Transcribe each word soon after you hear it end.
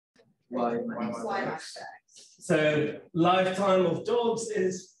y minus x. So lifetime of dogs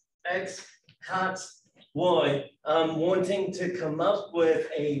is x, cats, y. I'm wanting to come up with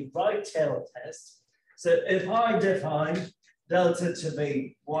a right tail test. So if I define delta to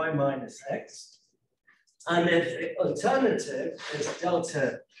be y minus x, and if the alternative is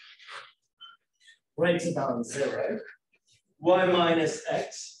delta greater than 0, y minus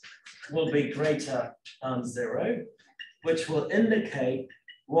x will be greater than 0, which will indicate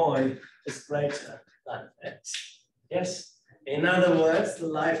y is greater than x. Yes? In other words, the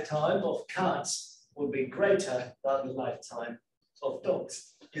lifetime of cats will be greater than the lifetime of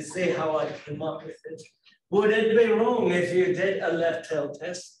dogs. You see how I came up with it? Would it be wrong if you did a left tail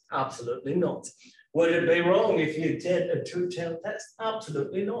test? Absolutely not. Would it be wrong if you did a true tail test?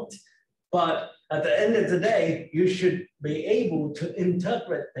 Absolutely not. But at the end of the day, you should be able to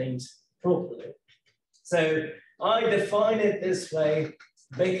interpret things properly. So I define it this way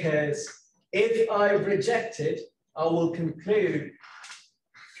because if I reject it, I will conclude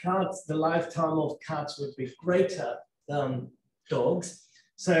cats, the lifetime of cats would be greater than dogs.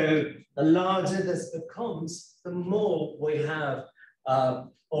 So the larger this becomes, the more we have,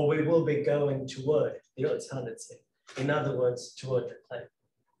 or we will be going toward the alternative. In other words, toward the claim.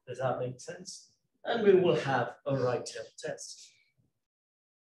 Does that make sense? And we will have a right tail test.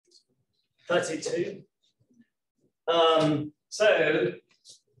 32. So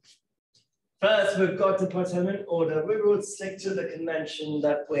first, we've got to put them in order. We will stick to the convention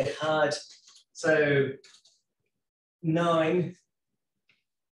that we had. So 9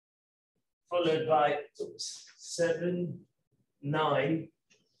 followed by 7, 9,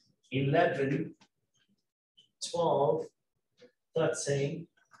 11, 12, 13,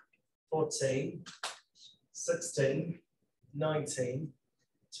 14, 16, 19,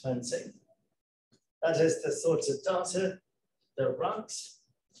 20. That is the sort of data, the ranks.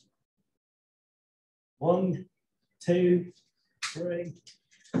 1, 2, 3,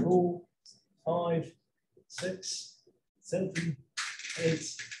 4, 5, 6, 7,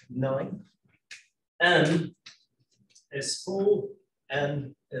 8, 9. N is 4,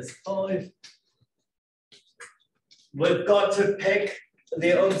 N is 5. We've got to pick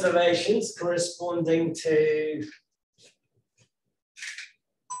the observations corresponding to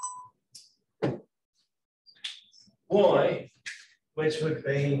Y, which would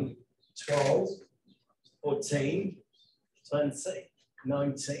be 12, 14, 20,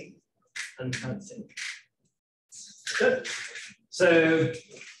 19, and 20. Good. So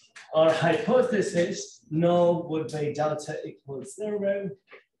our hypothesis, null would be delta equals 0.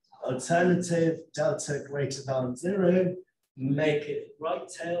 Alternative, delta greater than 0. Make it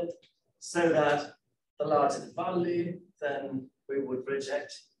right-tailed so that the larger the value, then we would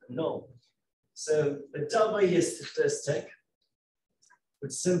reject the null. So the W statistic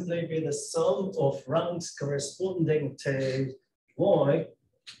would simply be the sum of ranks corresponding to Y.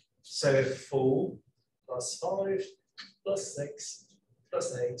 So 4 plus 5 plus 6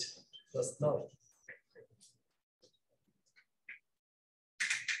 plus 8 plus 9.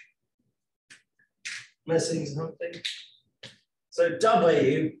 Missing something? So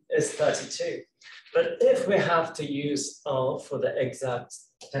W is 32. But if we have to use R for the exact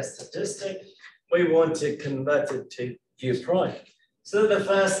test statistic, we want to convert it to U prime. So the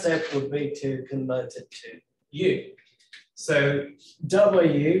first step would be to convert it to U. So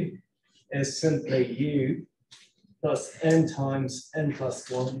W is simply U plus N times N plus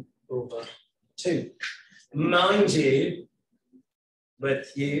 1 over 2. Mind you,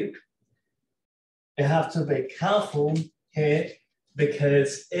 with U, you have to be careful here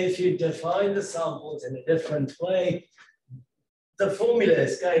because if you define the samples in a different way, the formula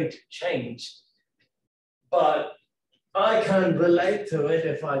is going to change. But I can relate to it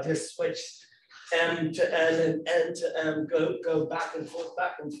if I just switch M to N and N to M, go back and forth,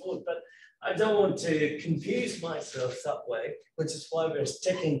 but I don't want to confuse myself that way, which is why we're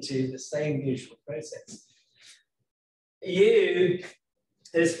sticking to the same usual process. U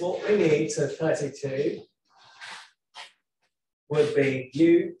is what we need, so 32 would be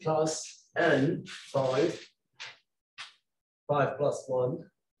U plus N 5 plus 1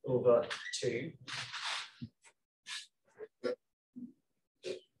 over 2.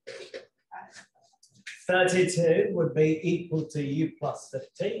 $32 would be equal to U plus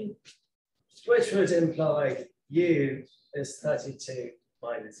 15, which would imply U is 32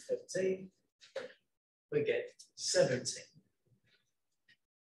 minus 15. We get 17.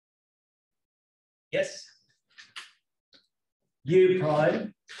 Yes? U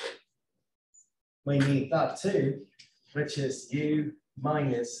prime, we need that too, which is U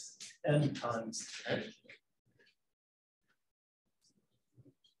minus N times N.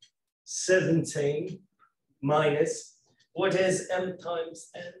 17 minus, what is m times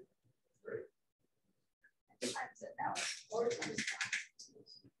n?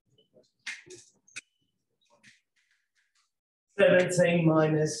 17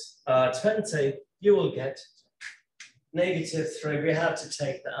 minus 20, you will get -3. We have to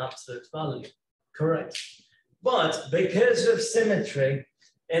take the absolute value, correct? But because of symmetry,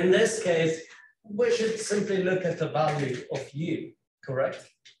 in this case, we should simply look at the value of u,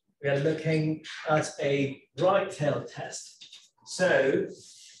 correct? We are looking at a right tail test. So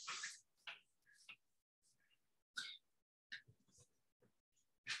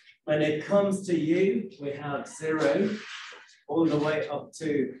when it comes to u, we have 0 all the way up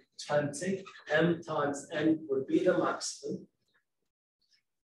to 20. M times n would be the maximum.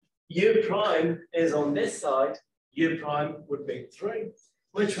 U prime is on this side, u prime would be 3,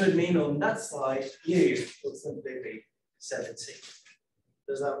 which would mean on that side, u will simply be 17.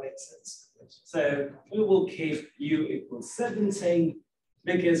 Does that make sense? So we will keep u equals 17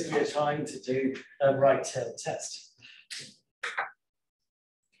 because we are trying to do a right tail test.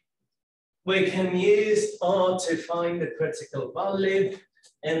 We can use R to find the critical value.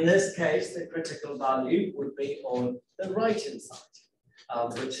 In this case, the critical value would be on the right-hand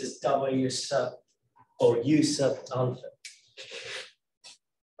side, which is W sub or U sub alpha.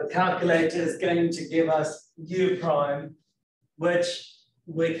 The calculator is going to give us U prime, which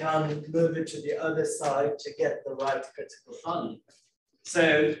we can move it to the other side to get the right critical value.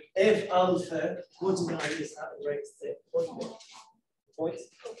 So if alpha, what did I use that raised there?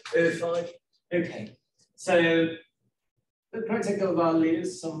 0.05. Okay, so the critical value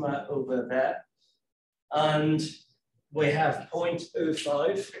is somewhere over there, and we have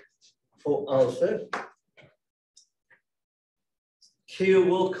 0.05 for alpha. Q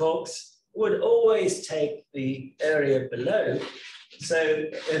Wilcox would always take the area below. So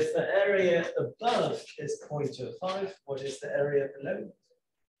if the area above is 0.05, what is the area below?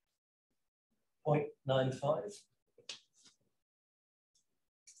 0.95.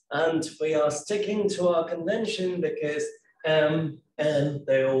 And we are sticking to our convention because M and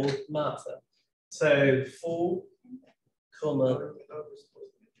they all matter. So 4, comma.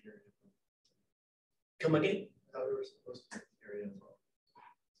 Come again?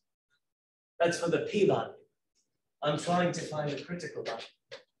 That's for the p-value. I'm trying to find the critical value.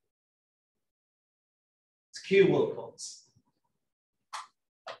 It's Q Wilcox.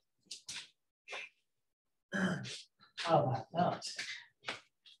 How about that?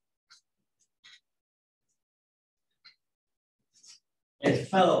 It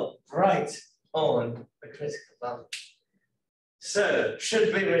fell right on the critical value. So,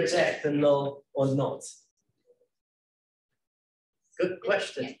 should we reject the null or not? Good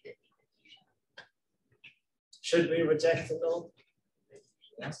question. Should we reject the null?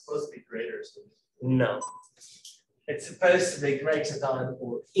 It's supposed to be greater. No. It's supposed to be greater than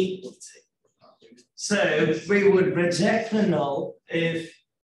or equal to. So, we would reject the null if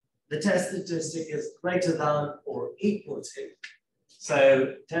the test statistic is greater than or equal to.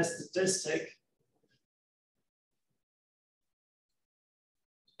 So test statistic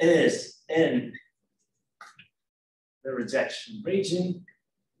is in the rejection region.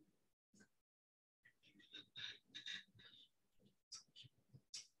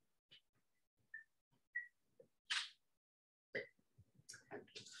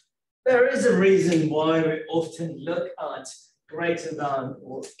 There is a reason why we often look at greater than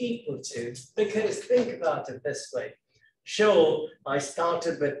or equal to, because think about it this way. Sure, I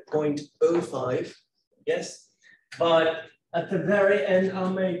started with 0.05, yes, but at the very end, I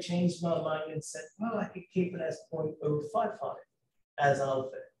may change my mind and say, well, I could keep it as 0.055 as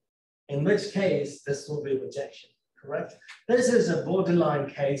alpha, in which case this will be rejection, correct? This is a borderline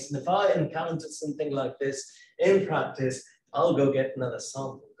case, and if I encounter something like this in practice, I'll go get another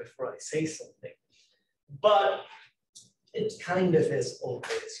sample before I say something. But it kind of is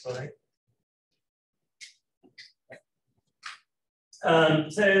obvious, right?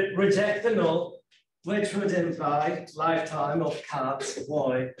 So reject the null, which would imply lifetime of cats,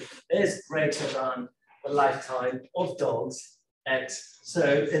 y, is greater than the lifetime of dogs, x. So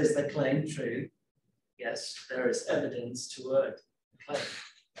is the claim true? Yes, there is evidence toward the claim.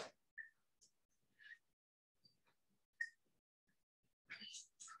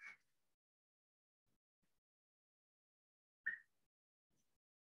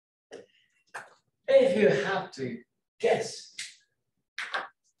 If you have to guess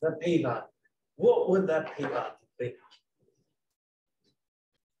the p-value, what would that p-value be?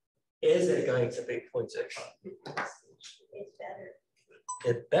 Is it going to be 0.05? It's better.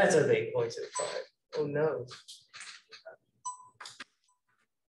 It better be 0.05. Oh no.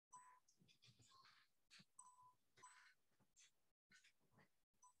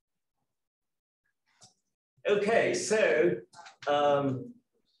 Okay, so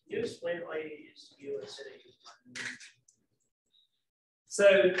You explain why you use U instead of U.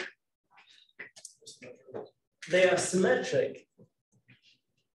 so they are symmetric.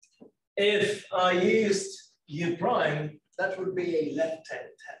 If I used U prime, that would be a left-hand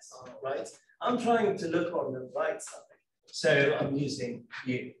test, right? I'm trying to look on the right side, so I'm using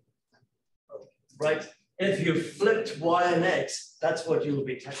U, right? If you flipped Y and X, that's what you will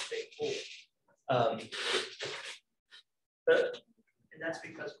be testing for. And that's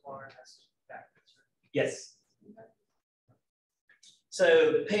because R has backwards. Yes.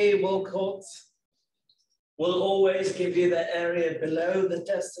 So P will always give you the area below the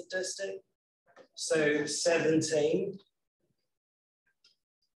test statistic. So 17,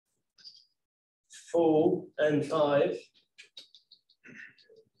 4, and 5.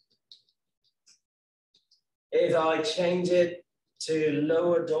 If I change it to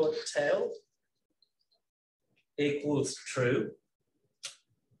lower dot tail equals true,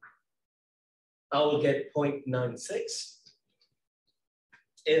 I will get 0.96.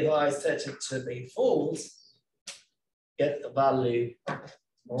 If I set it to be false, get the value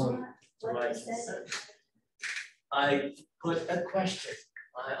on the right side. I put a question.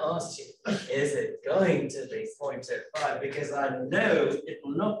 I asked you, is it going to be 0.05? Because I know it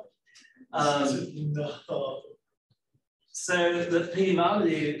will not. No. So the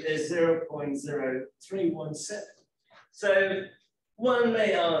p-value is 0.0317. So one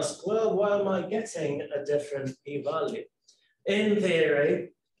may ask, well, why am I getting a different p-value? In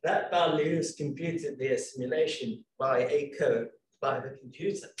theory, that value is computed via simulation by a code by the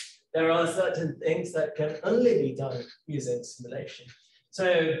computer. There are certain things that can only be done using simulation.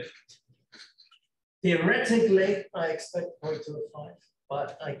 So theoretically, I expect 0.05,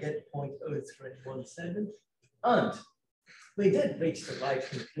 but I get 0.0317. And we did reach the right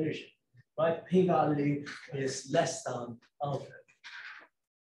conclusion, right? P-value is less than alpha.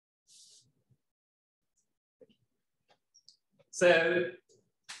 So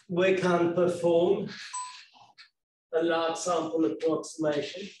we can perform a large sample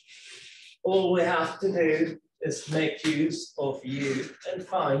approximation. All we have to do is make use of U and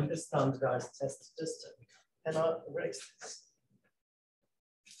find a standardized test statistic. Can I erase this?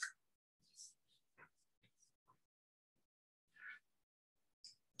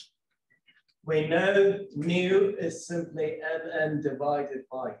 We know mu is simply mn divided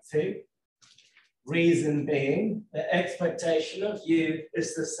by 2. Reason being, the expectation of U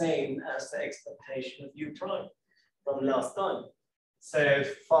is the same as the expectation of U prime from last time. So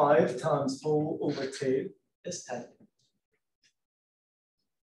 5 times 4 over 2 is 10.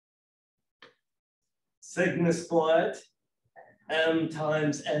 Sigma squared, m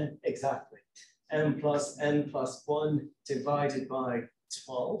times n, exactly. M plus n plus 1 divided by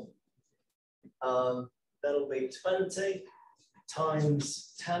 12. That'll be 20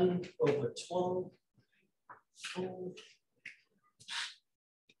 times 10 over 12.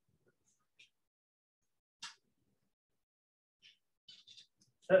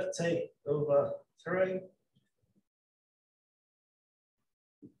 50 over 3.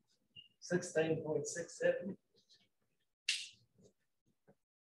 16.67.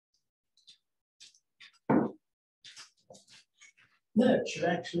 No, it should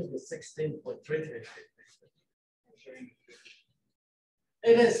actually be 16.33.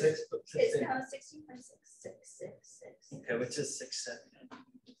 It is 6. It's now 16.6666. Okay, which is 6.7.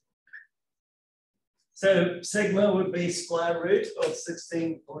 So sigma would be square root of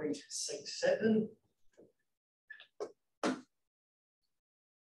 16.67.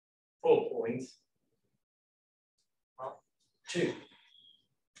 4.2.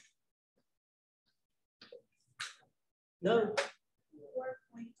 No.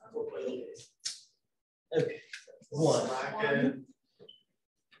 4.08. Okay. 1.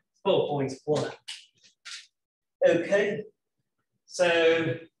 4.1. Okay. So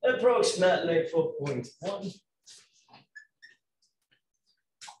approximately 4.1.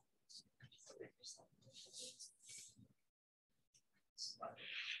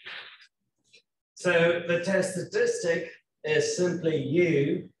 So the test statistic is simply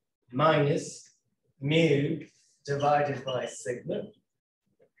U minus mu divided by sigma.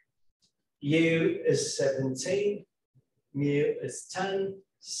 U is 17, mu is 10,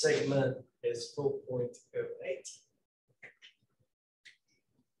 sigma is 4.08.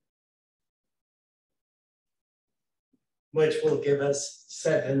 Which will give us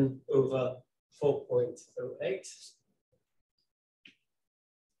 7 over 4.08.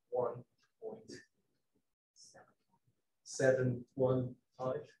 1.715.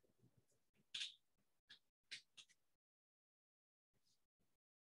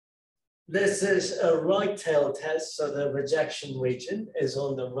 This is a right tail test, so the rejection region is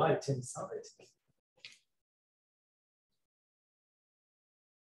on the right-hand side.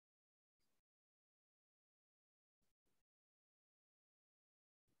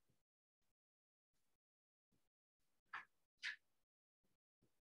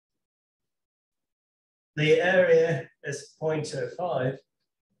 The area is 0.05.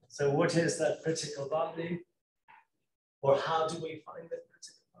 So what is that critical value? Or how do we find the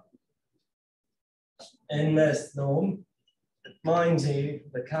critical value? In this norm, mind you,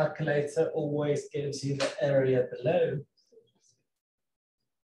 the calculator always gives you the area below.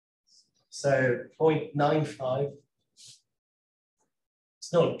 So 0.95,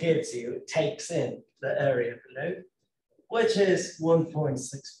 it's not gives you, it takes in the area below, which is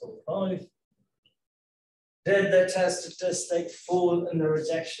 1.645. Did the test statistic fall in the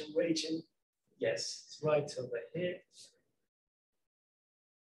rejection region? Yes, it's right over here.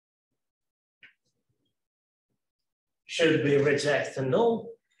 Should we reject the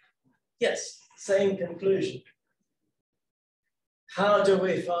null? Yes, same conclusion. How do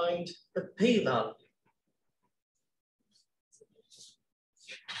we find the p-value?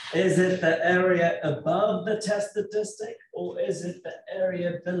 Is it the area above the test statistic or is it the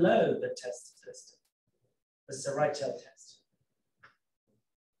area below the test statistic? It's the right tail test.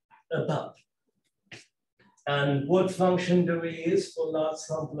 Above. And what function do we use for large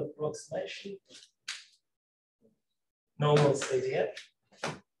sample approximation? Normal CDF.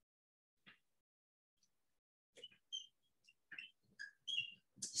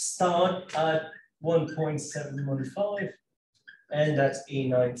 Start at 1.715, end at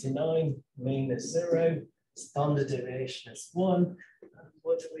E99, mean is 0, standard deviation is 1. And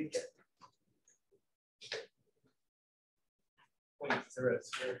what do we get?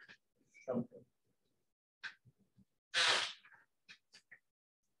 0.00 something.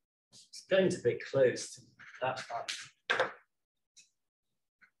 It's going to be close to that value.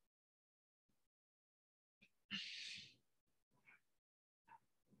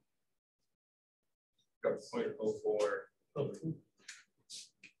 Got 0.04.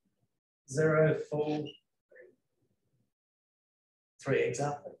 0, 4, 3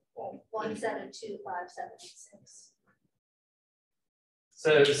 exactly. 1725786.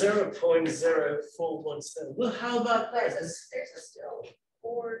 So 0.0417. Well, how about that? There's a still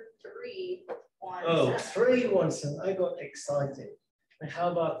 4317. Oh, 317. I got excited. And how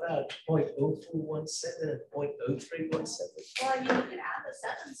about that? 0.0417, 0.0317. Well, I mean, you can add the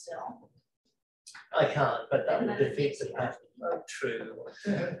 7 still. I can't, but that would defeat the pattern. Oh, true.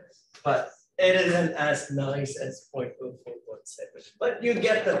 But it isn't as nice as 0.0417. But you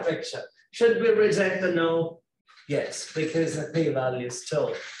get the picture. Should we reject the null? Yes, because the p-value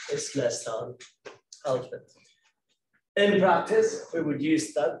still is less than alpha. In practice, we would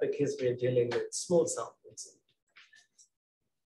use that because we're dealing with small samples.